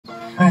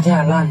俺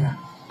家烂呢，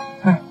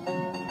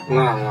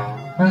烂了，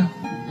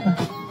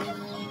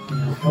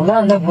不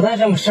烂它不带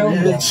这么瘦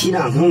的。这起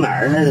长从哪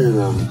儿来的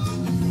呢？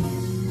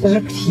这是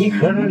皮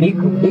壳是里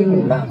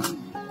骨烂。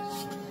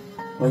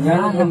我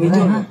家那没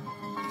叫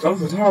找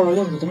手套了，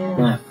要手套。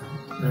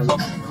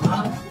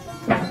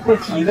这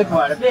梯子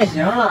宽了变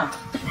形了。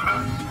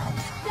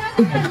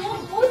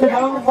这他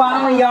妈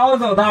弯了腰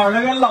走道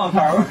了，跟老头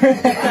儿。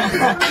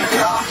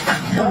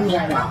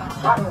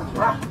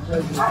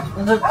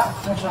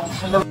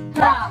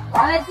我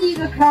来系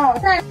个扣，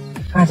再。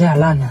俺家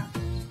烂呢，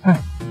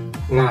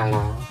烂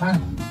了，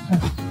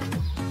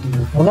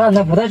不烂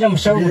它不带这么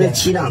瘦的。这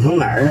起长从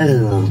哪儿来的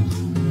呢？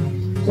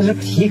这是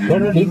皮壳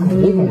是里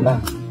骨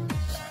烂。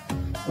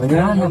我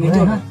家那没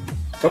叫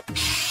找。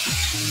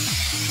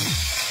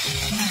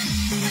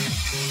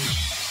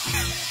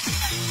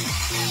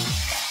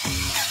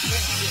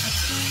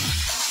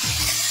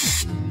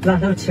烂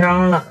成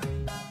枪了，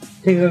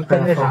这个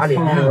跟那啥里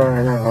面。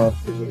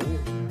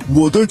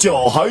我的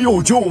脚还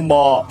有救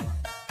吗？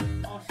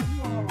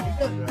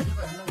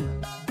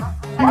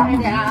快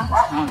点啊！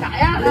咋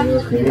样了？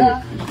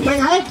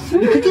哎，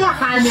你可这样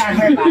喊点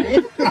事儿吧？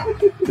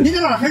你这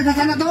老事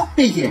他那都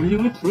费劲。我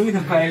用土给他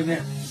掰的。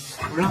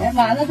哎呀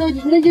妈，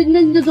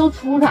那都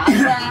出啥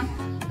了？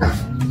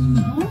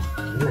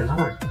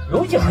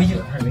有景没景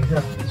还没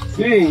事。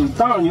对，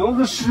大牛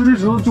子湿的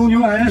时候终究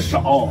还是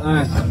少。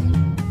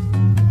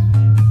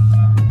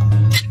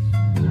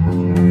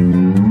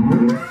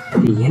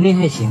底下那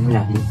还行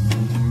了，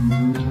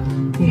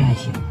这还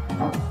行。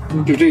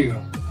就这个，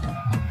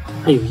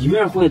哎呦，一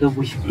面坏都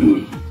不行。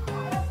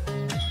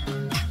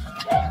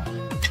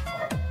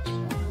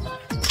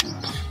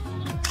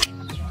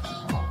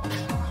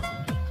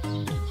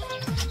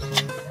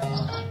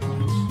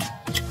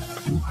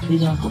这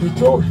家会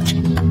叫上，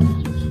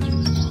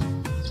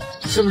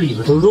是不是里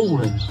边都肉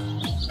了呢？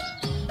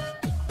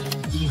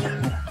一点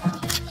点，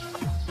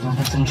让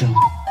它增生。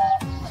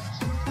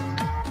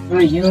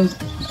那已经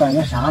摆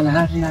个啥了？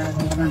还是让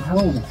它透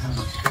了。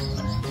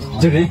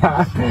就这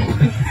样，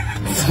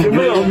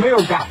没有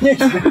干净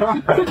的时候。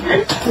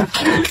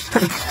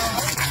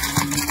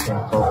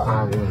都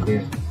怕这种地。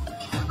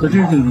可这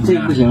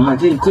不行了，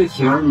这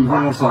蹄儿你这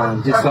么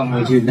拴，这拴不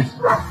回去了。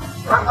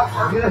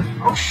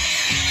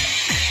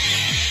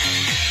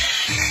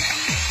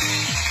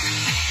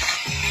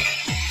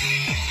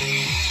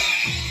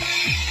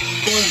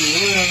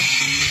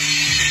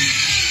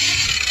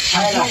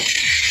开了，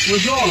不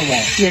叫了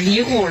呗？也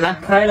离骨了，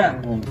开了，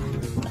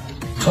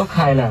都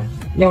开了。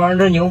那玩意儿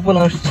这牛不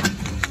能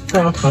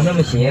疼这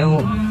么邪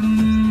乎。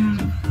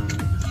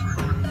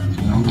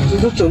这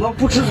都整到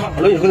不吃草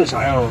了以后得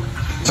啥样啊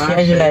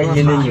？1000来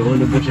斤的牛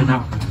都不吃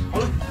草。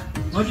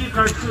我这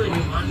根刺激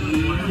完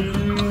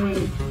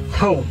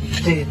透，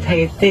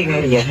这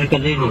个也是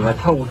跟这里边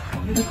透了。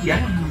你点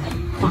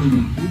上去，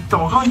你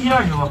找上一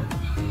样去吧。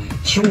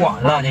求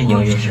晚了，这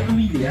牛就是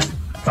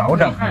早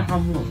整，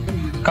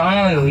刚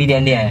要有一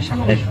点点啥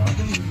的时候，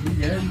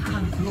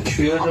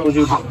缺是不是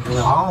就整出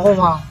来？含糊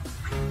吗？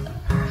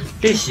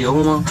这邪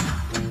乎吗？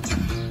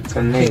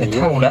跟那个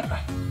透了。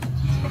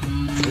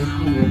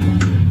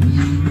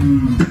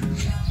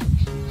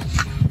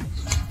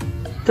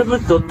这不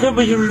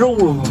就是肉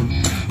了吗？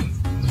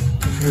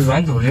是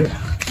软组织，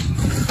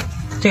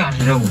这还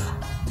是肉啊。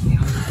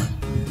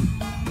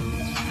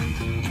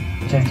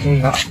这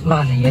个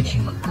烂的也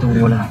挺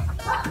多了，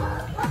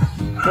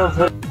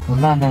都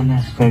烂在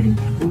那根里。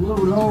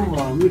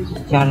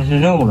加的是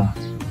肉了。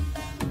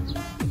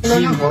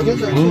好，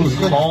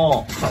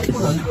这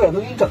都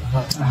给你整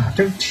上啊！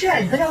这你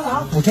这叫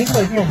啥？补这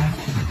块地呢？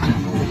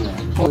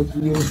这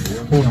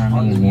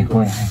玩意儿没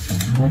坏，还行。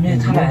我那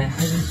他俩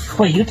还是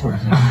坏一个腿儿。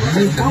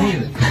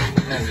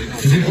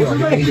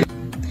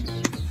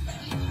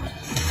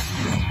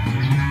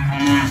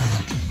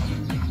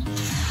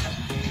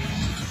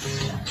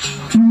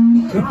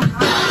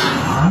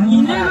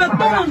你那个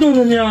动着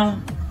呢？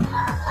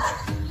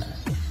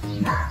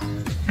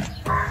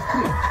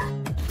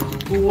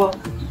多。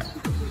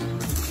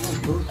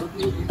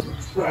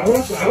甩过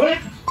来！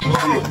哎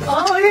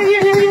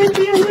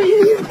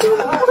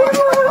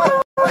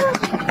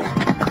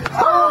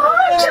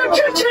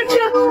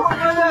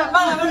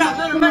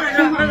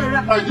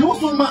慢点，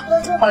松慢，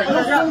慢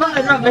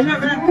点，没事。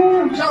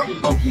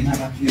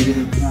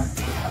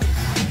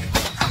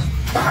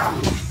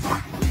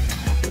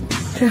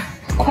这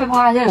快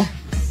趴下了！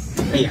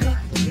哎呀，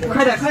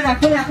快点，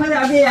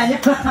闭眼睛！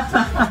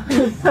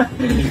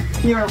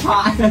一会儿趴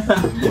下。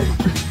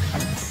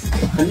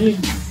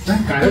咱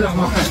改了两块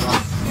干啥？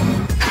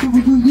这不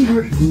就一根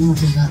绳吗？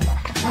现在。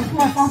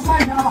上饭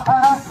去了吧？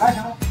来上。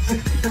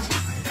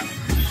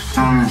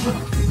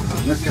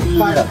那给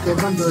饭了，给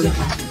饭多。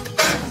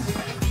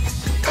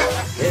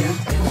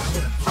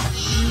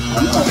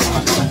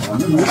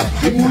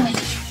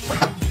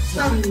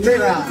这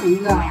个呀，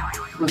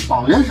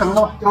保人绳子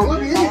吧，找个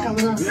别的绳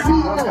子，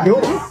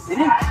有，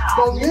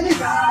找别的绳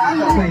子，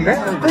哪个？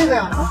这个呀，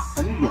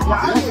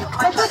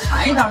再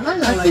踩一点，那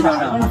能一点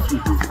的，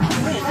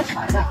再踩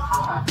一点，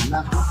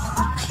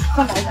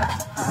再来一点。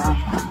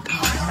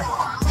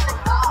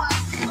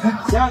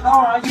行，等会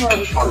儿一会儿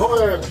跑后边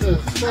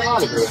在那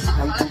里边。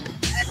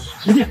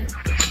使劲。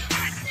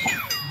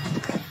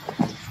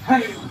哎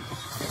呦，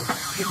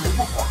这怎么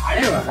不滑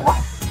溜了？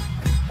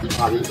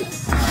滑溜。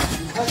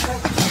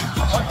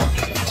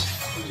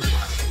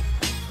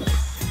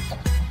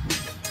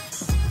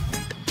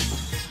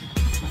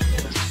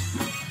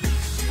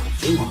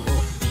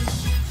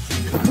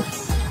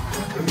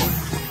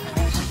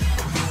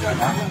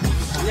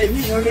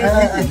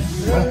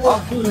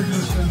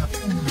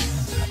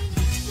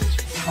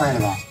快了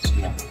吧？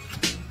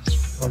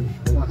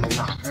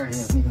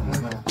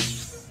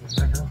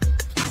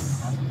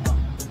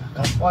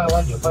刚画完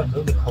就把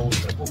手给抠了，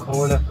不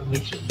抠了没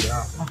水样。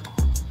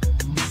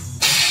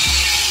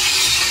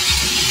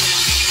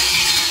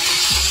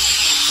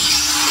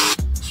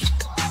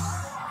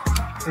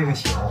这个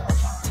小，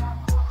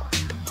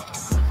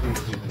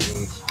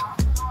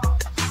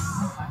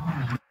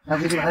那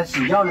不就把他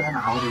洗掉了才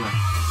拿过去吗？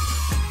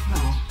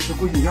这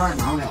不洗掉也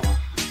拿不了啊。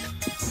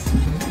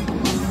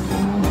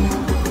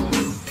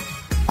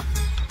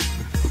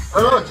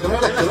起来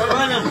了，起来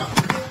了！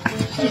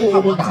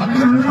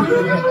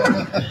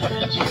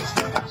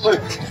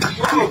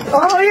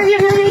哎呀呀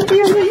呀呀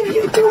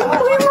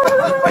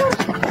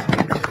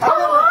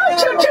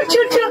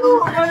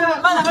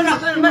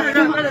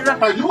呀！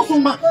把油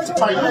松吧，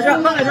把油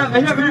松，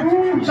没事，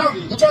上里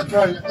头转圈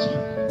去。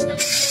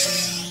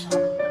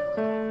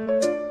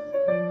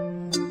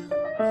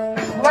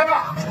来吧，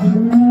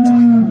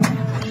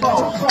上，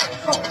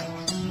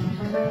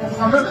上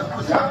这里不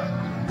下。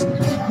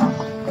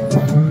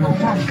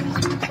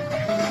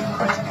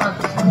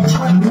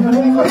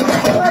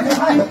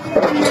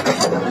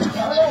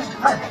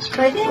北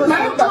京门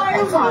关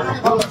上了。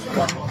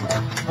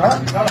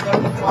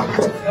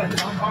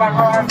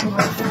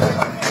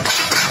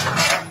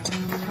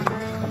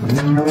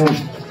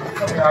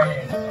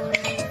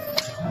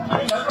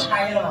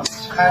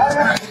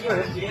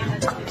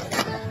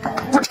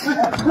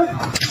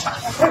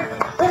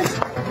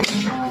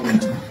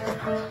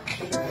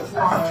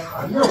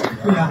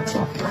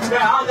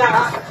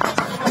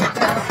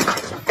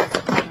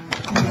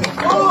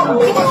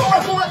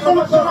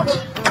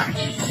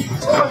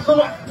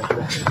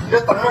别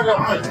等着这玩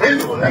意儿，太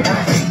有了！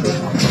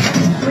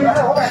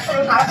我把四轮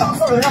拿上，四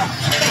轮上。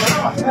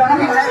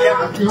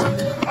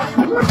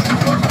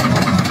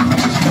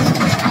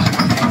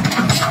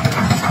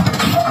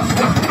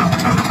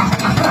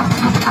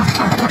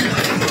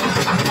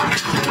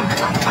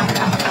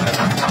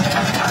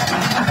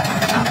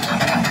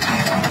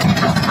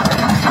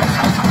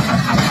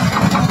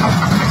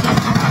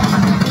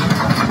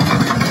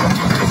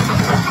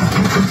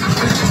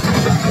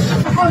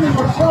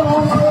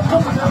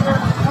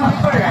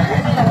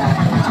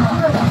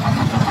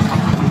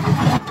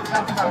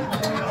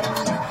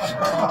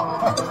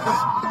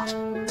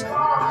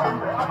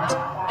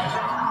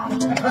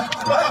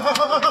哈哈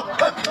哈哈哈！